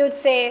 you would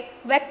say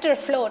vector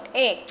float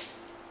A.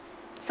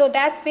 So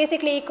that's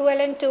basically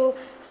equivalent to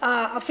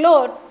a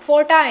float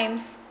 4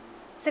 times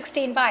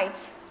 16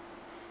 bytes.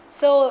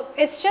 So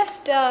it's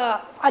just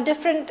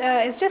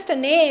it's just a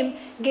name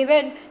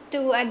given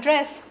to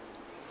address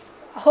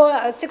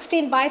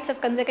 16 bytes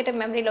of consecutive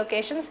memory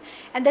locations,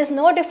 and there's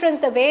no difference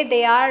the way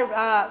they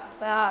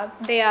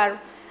are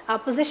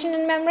positioned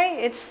in memory.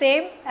 It's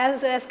same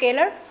as a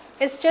scalar.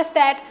 It's just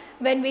that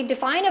when we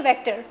define a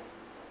vector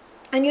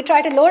and you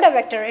try to load a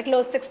vector, it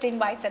loads 16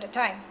 bytes at a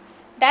time.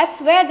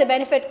 That's where the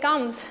benefit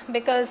comes,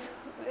 because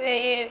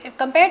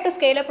compared to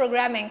scalar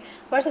programming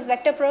versus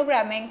vector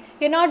programming,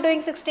 you're not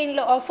doing 16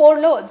 or 4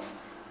 loads.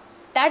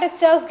 That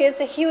itself gives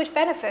a huge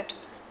benefit,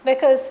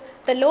 because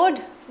the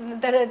load,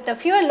 the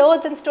fewer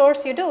loads and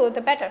stores you do,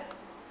 the better.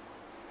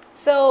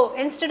 So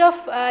instead of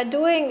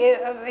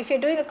if you're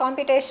doing a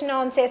computation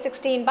on say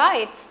 16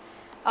 bytes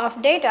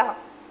of data,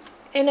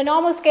 in a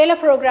normal scalar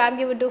program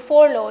you would do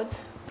 4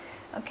 loads.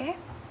 Okay.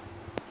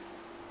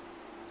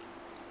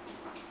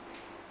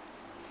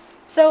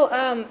 So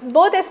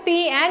both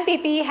SPE and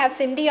PPE have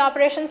SIMD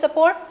operation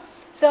support.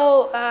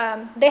 So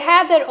they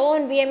have their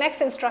own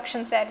VMX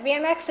instruction set.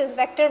 VMX is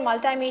vector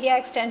multimedia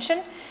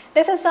extension.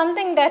 This is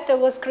something that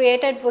was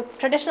created with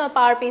traditional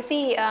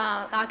PowerPC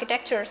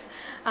architectures.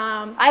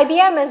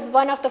 IBM is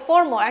one of the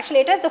foremost, actually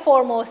it is the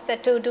foremost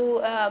to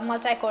do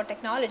multi-core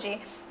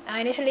technology.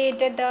 Initially it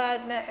did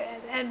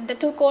the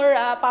 2-core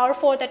Power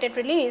 4 that it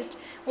released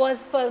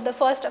was for the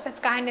first of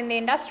its kind in the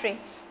industry.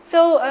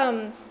 So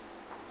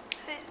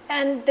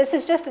and this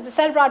is just the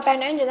cell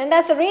broadband engine, and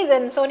that's the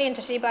reason Sony and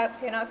Toshiba,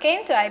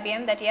 came to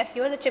IBM, that yes,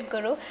 you're the chip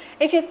guru.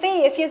 If you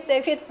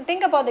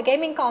think about the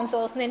gaming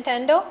consoles,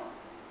 Nintendo,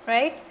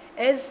 right,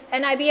 is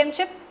an IBM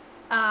chip.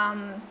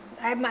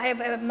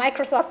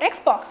 Microsoft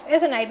Xbox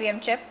is an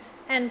IBM chip,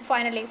 and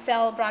finally,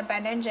 cell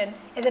broadband engine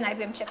is an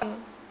IBM chip.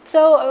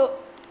 So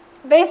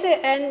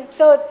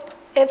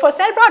for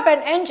cell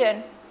broadband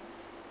engine,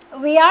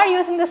 we are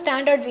using the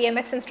standard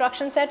VMX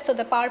instruction set. So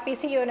the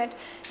PowerPC unit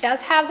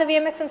does have the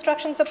VMX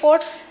instruction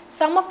support.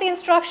 Some of the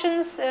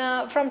instructions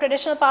from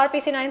traditional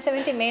PowerPC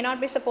 970 may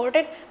not be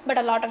supported, but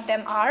a lot of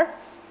them are.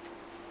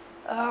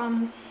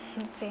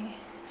 Let's see.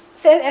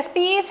 So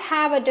SPEs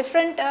have a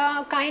different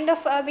kind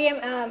of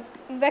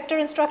vector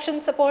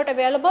instruction support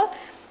available,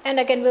 and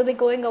again we'll be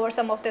going over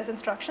some of those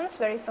instructions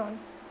very soon.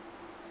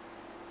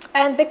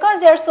 And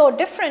because they are so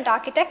different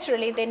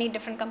architecturally, they need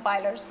different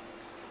compilers.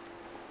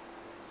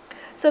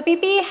 So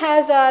PPE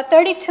has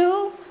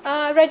 32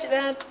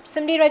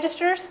 SIMD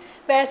registers,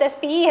 whereas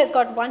SPE has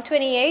got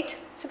 128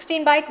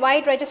 16-byte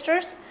wide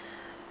registers.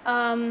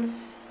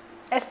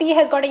 SPE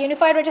has got a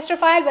unified register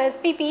file, whereas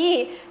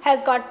PPE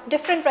has got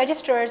different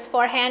registers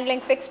for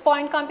handling fixed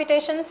point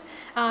computations,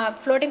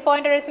 floating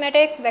point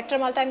arithmetic, vector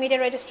multimedia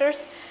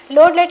registers.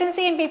 Load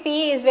latency in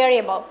PPE is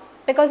variable,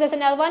 because there's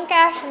an L1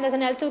 cache and there's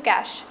an L2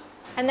 cache,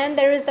 and then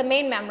there is the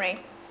main memory.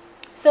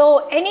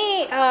 So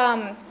any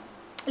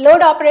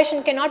load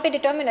operation cannot be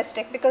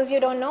deterministic, because you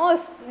don't know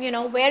if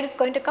where it's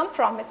going to come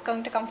from. It's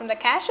going to come from the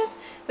caches.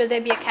 Will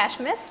there be a cache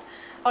miss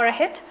or a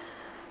hit?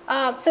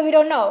 So we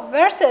don't know.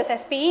 Versus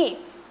SPE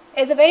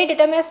is a very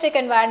deterministic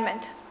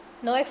environment.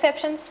 No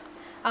exceptions,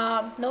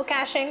 no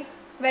caching,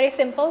 very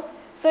simple.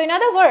 So in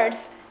other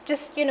words,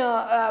 just to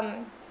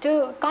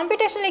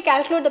computationally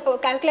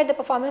calculate the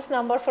performance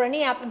number for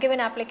any given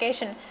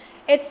application,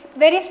 it's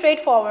very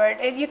straightforward.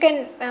 You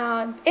can,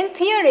 in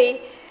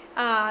theory,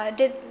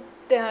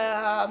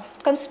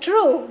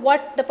 construe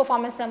what the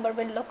performance number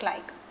will look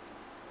like.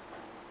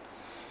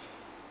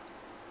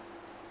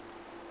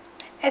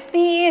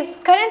 SPE is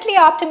currently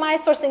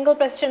optimized for single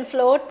precision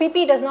float.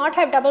 PP does not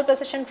have double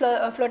precision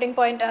floating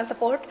point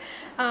support.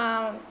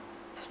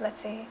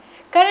 Let's see.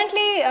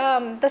 Currently,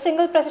 the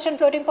single precision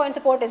floating point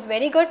support is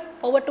very good,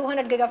 over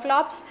 200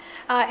 gigaflops.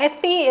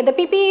 The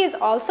PP is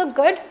also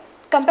good,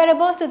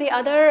 comparable to the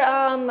other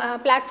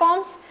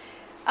platforms.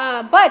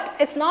 But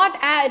it's not,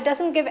 it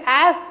doesn't give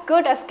as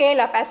good a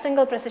scale up as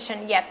single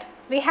precision yet.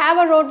 We have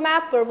a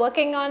roadmap. We're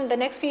working on the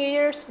next few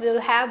years. We will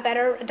have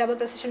better double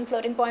precision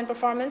floating point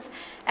performance.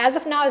 As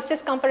of now, it's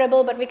just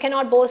comparable, but we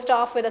cannot boast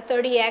off with a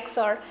 30x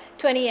or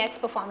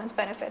 20x performance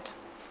benefit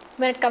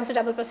when it comes to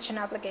double precision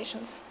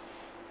applications.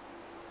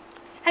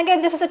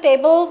 Again, this is a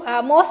table.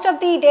 Most of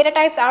the data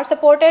types are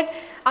supported.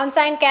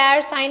 Unsigned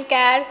char, signed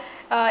char.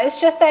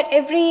 It's just that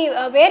every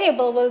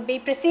variable will be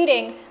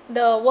preceding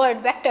the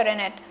word vector in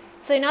it.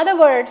 So in other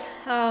words,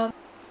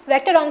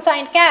 vector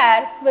unsigned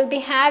char will be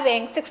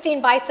having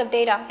 16 bytes of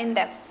data in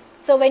them.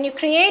 So when you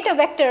create a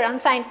vector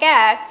unsigned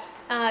char,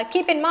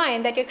 keep in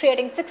mind that you're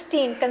creating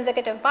 16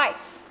 consecutive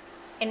bytes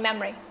in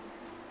memory.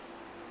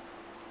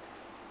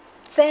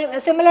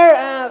 Similar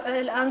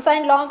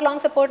unsigned long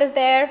support is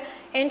there,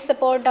 int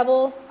support,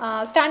 double,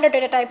 standard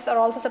data types are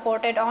also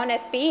supported on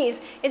SPEs.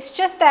 It's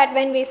just that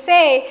when we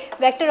say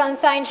vector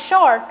unsigned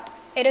short,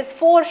 it is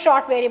 4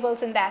 short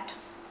variables in that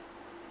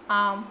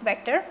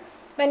vector.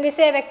 When we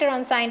say vector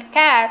unsigned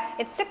char,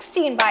 it's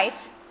 16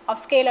 bytes of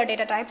scalar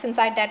data types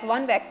inside that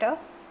one vector.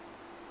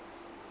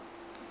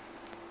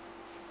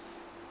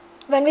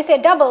 When we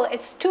say double,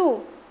 it's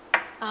 2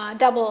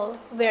 double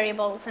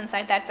variables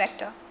inside that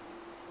vector.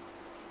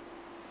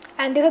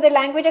 And these are the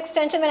language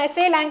extension. When I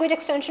say language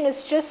extension,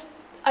 it's just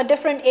a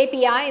different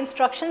API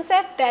instruction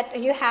set that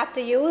you have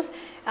to use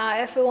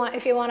if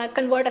you want to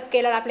convert a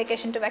scalar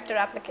application to vector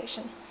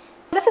application.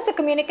 This is the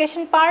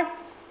communication part.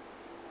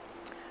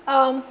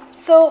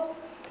 So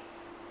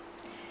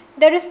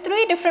there is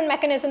 3 different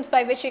mechanisms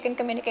by which you can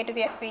communicate to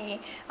the SPE.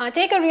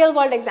 Take a real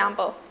world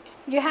example.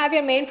 You have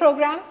your main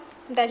program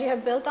that you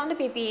have built on the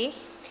PPE.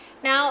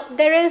 Now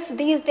there is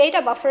these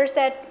data buffers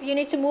that you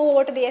need to move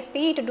over to the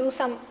SPE to do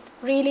some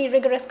really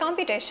rigorous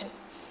computation.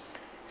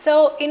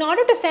 So in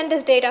order to send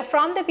this data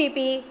from the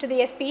PPE to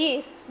the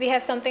SPEs, we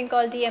have something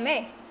called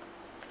DMA.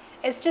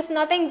 It's just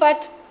nothing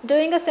but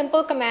doing a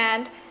simple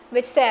command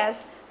which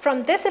says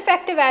from this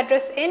effective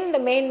address in the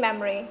main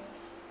memory,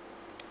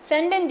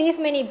 send in these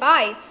many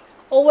bytes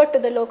over to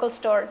the local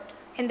store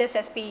in this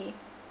SPE.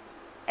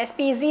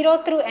 SPE 0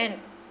 through n,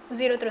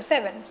 0 through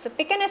 7. So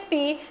pick an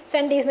SPE,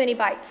 send these many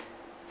bytes.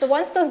 So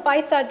once those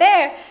bytes are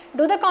there,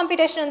 do the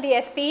computation on the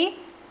SPE,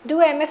 do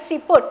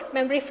MFC put,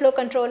 memory flow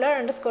controller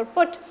underscore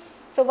put.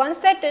 So once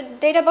that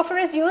data buffer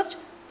is used,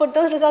 put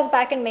those results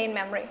back in main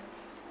memory.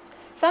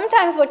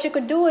 Sometimes what you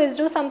could do is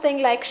do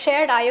something like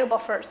shared IO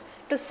buffers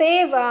to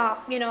save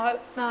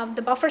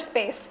the buffer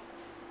space.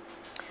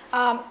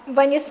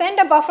 When you send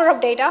a buffer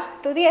of data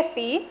to the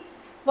SPE,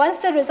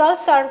 once the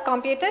results are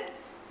computed,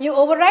 you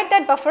overwrite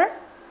that buffer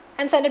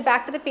and send it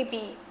back to the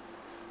PPE.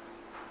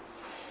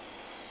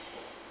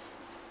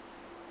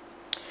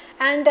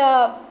 And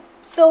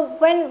so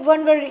when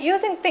we're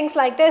using things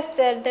like this,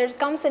 there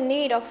comes a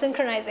need of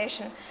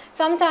synchronization.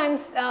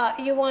 Sometimes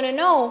you want to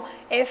know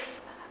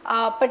if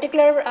a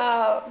particular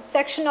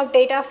section of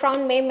data from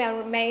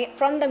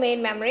the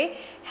main memory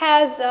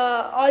has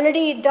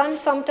already done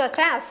some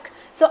task.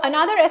 So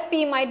another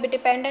SPE might be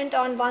dependent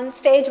on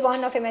stage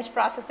 1 of image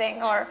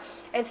processing, or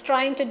it's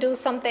trying to do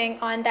something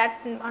on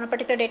a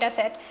particular data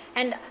set,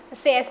 and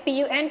say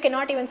SPU n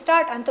cannot even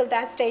start until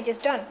that stage is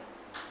done.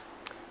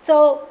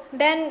 So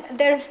then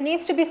there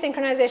needs to be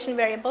synchronization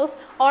variables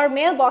or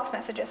mailbox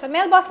messages. So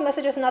mailbox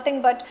message is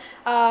nothing but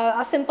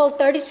a simple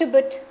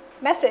 32-bit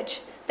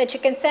message that you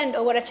can send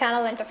over a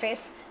channel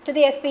interface to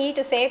the SPE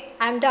to say,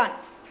 I'm done.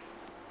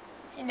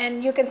 And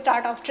then you can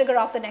trigger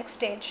off the next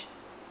stage.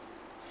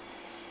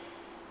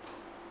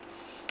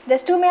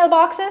 There's 2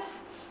 mailboxes.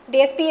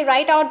 The SPE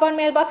write outbound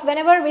mailbox.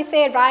 Whenever we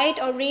say write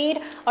or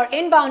read or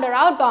inbound or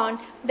outbound,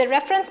 the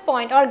reference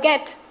point, or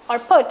get or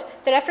put,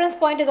 the reference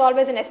point is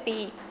always an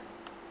SPE.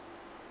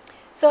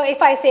 So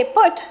if I say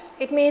put,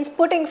 it means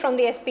putting from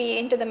the SPE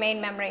into the main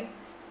memory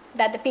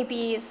that the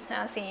PPE is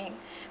seeing.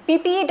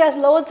 PPE does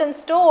loads and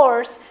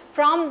stores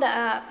from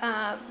the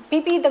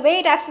PPE. The way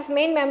it accesses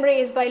main memory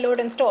is by load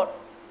and store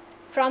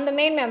from the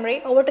main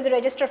memory over to the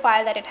register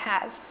file that it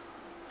has.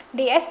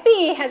 The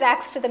SPE has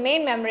access to the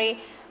main memory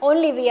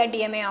only via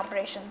DMA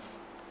operations.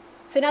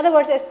 So in other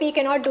words, SPE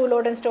cannot do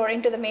load and store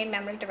into the main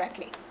memory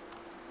directly.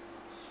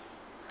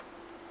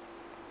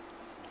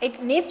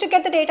 It needs to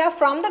get the data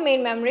from the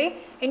main memory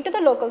into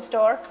the local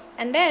store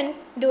and then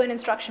do an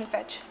instruction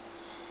fetch.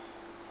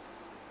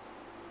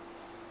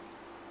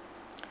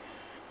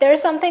 There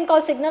is something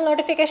called signal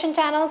notification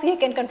channels. You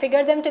can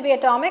configure them to be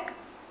atomic.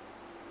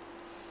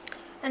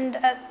 And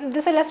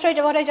this illustrates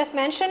what I just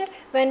mentioned.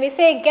 When we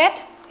say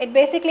get, it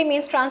basically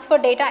means transfer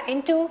data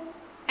into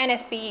an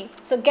SPE.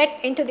 So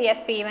get into the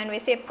SPE. When we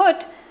say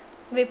put,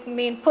 we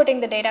mean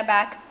putting the data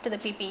back to the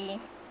PPE.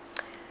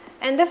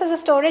 And this is a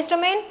storage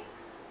domain.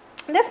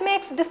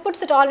 This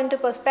puts it all into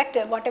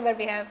perspective, whatever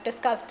we have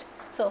discussed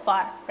so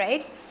far,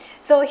 right?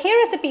 So here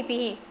is the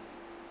PPE.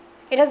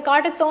 It has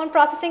got its own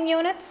processing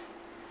units,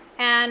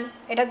 and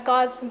it has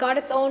got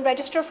its own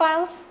register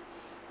files,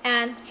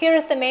 and here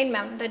is the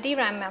the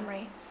DRAM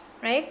memory,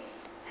 right?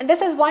 And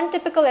this is one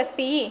typical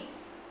SPE.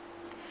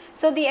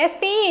 So the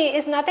SPE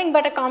is nothing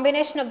but a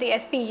combination of the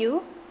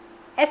SPU.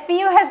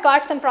 SPU has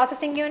got some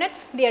processing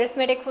units, the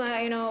arithmetic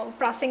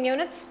processing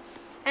units,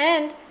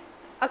 and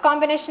a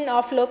combination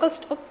of local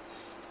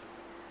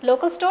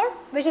store,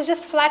 which is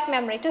just flat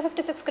memory,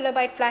 256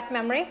 kilobyte flat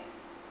memory.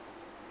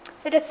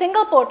 So it is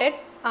single ported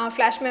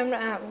flat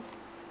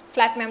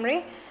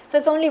memory. So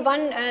it's only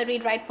one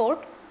read write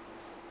port.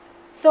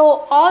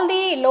 So all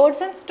the loads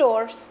and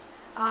stores,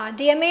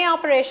 DMA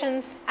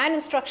operations and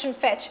instruction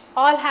fetch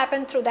all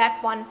happen through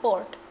that one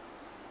port.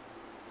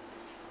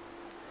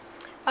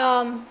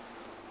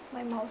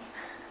 My mouse.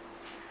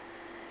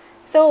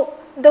 So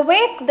the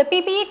way the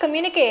PPE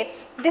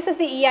communicates, this is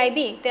the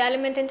EIB, the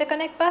element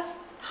interconnect bus,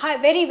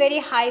 very, very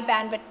high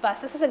bandwidth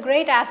bus. This is a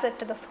great asset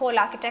to this whole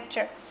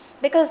architecture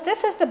because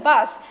this is the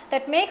bus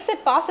that makes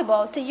it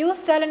possible to use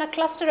cell in a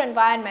cluster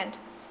environment,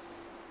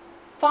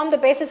 form the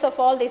basis of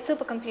all these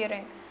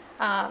supercomputing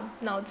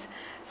nodes.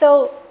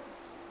 So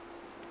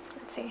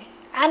let's see,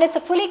 and it's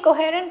a fully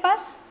coherent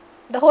bus.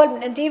 The whole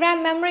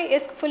DRAM memory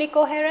is fully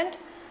coherent.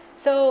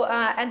 So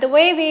and the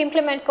way we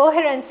implement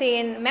coherency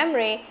in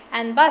memory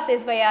and bus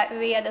is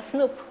via the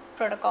Snoop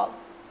protocol.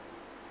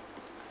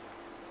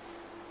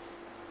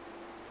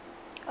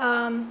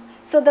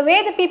 So the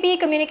way the PPE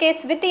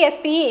communicates with the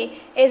SPE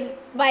is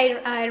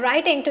by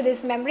writing to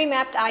these memory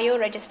mapped IO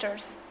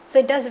registers. So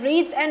it does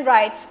reads and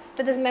writes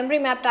to these memory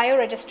mapped IO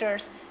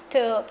registers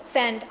to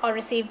send or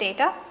receive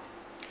data.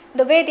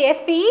 The way the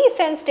SPE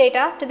sends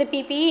data to the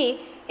PPE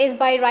is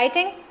by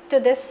writing to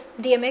this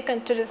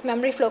DMA, to this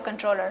memory flow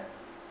controller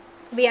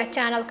via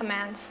channel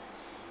commands.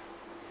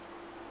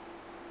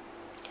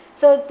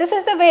 So this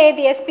is the way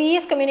the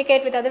SPEs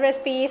communicate with other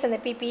SPEs and the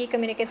PPE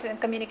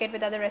communicate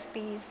with other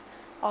SPEs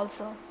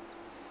also.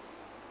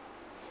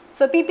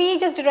 So PPE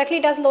just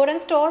directly does load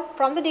and store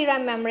from the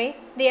DRAM memory.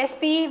 The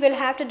SPE will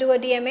have to do a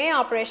DMA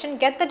operation,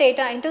 get the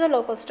data into the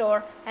local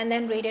store and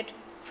then read it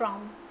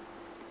from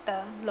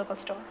the local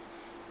store.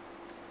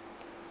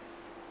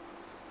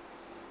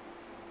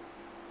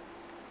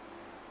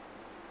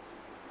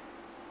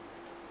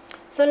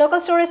 So local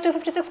store is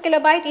 256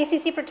 kilobyte,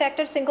 ECC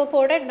protected, single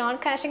ported,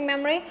 non-caching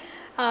memory.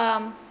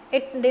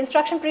 The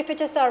instruction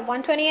prefetches are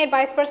 128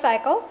 bytes per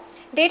cycle.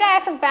 Data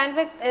access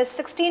bandwidth is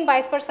 16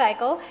 bytes per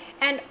cycle,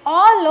 and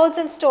all loads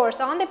and stores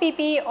on the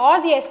PPE or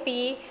the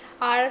SPE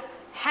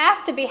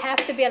have to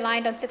be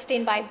aligned on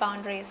 16 byte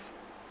boundaries.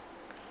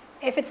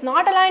 If it's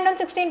not aligned on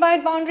 16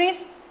 byte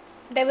boundaries,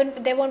 there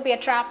won't be a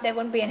trap, there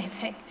won't be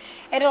anything.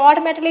 It will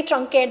automatically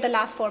truncate the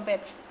last 4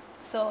 bits.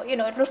 So,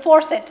 it will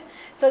force it.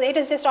 So, it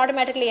is just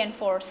automatically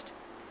enforced.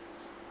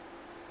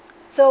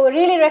 So, we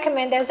really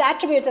recommend there's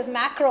attributes, there's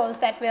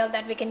macros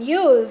that we can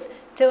use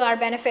to our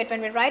benefit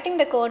when we're writing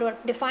the code or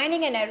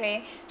defining an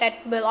array that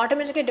will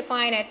automatically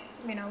define it,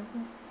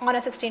 on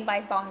a 16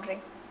 byte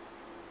boundary.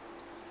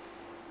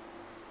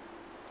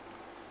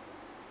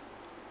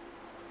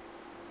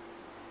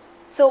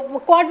 So,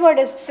 quad word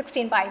is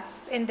 16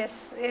 bytes in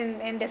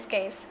this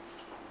case.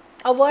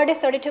 A word is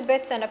 32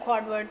 bits and a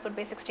quad word would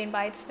be 16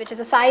 bytes, which is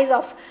the size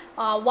of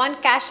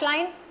one cache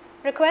line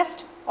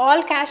request.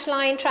 All cache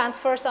line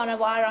transfers are on a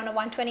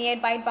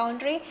 128 byte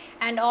boundary,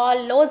 and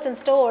all loads and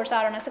stores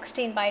are on a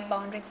 16 byte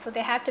boundary. So,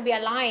 they have to be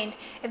aligned.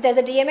 If there is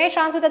a DMA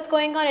transfer that is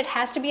going on, it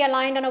has to be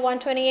aligned on a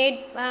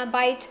 128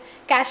 byte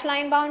cache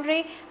line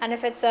boundary, and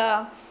if it is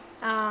a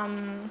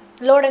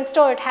load and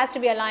store, it has to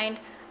be aligned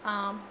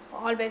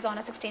always on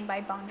a 16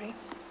 byte boundary.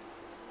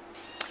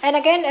 And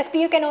again,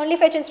 SPU can only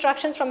fetch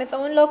instructions from its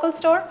own local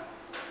store,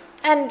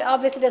 and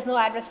obviously there is no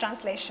address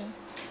translation.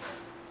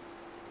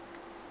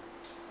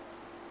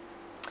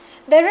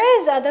 There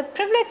is the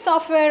privileged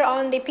software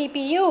on the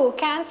PPU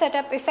can set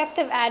up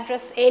effective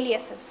address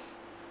aliases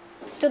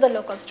to the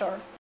local store.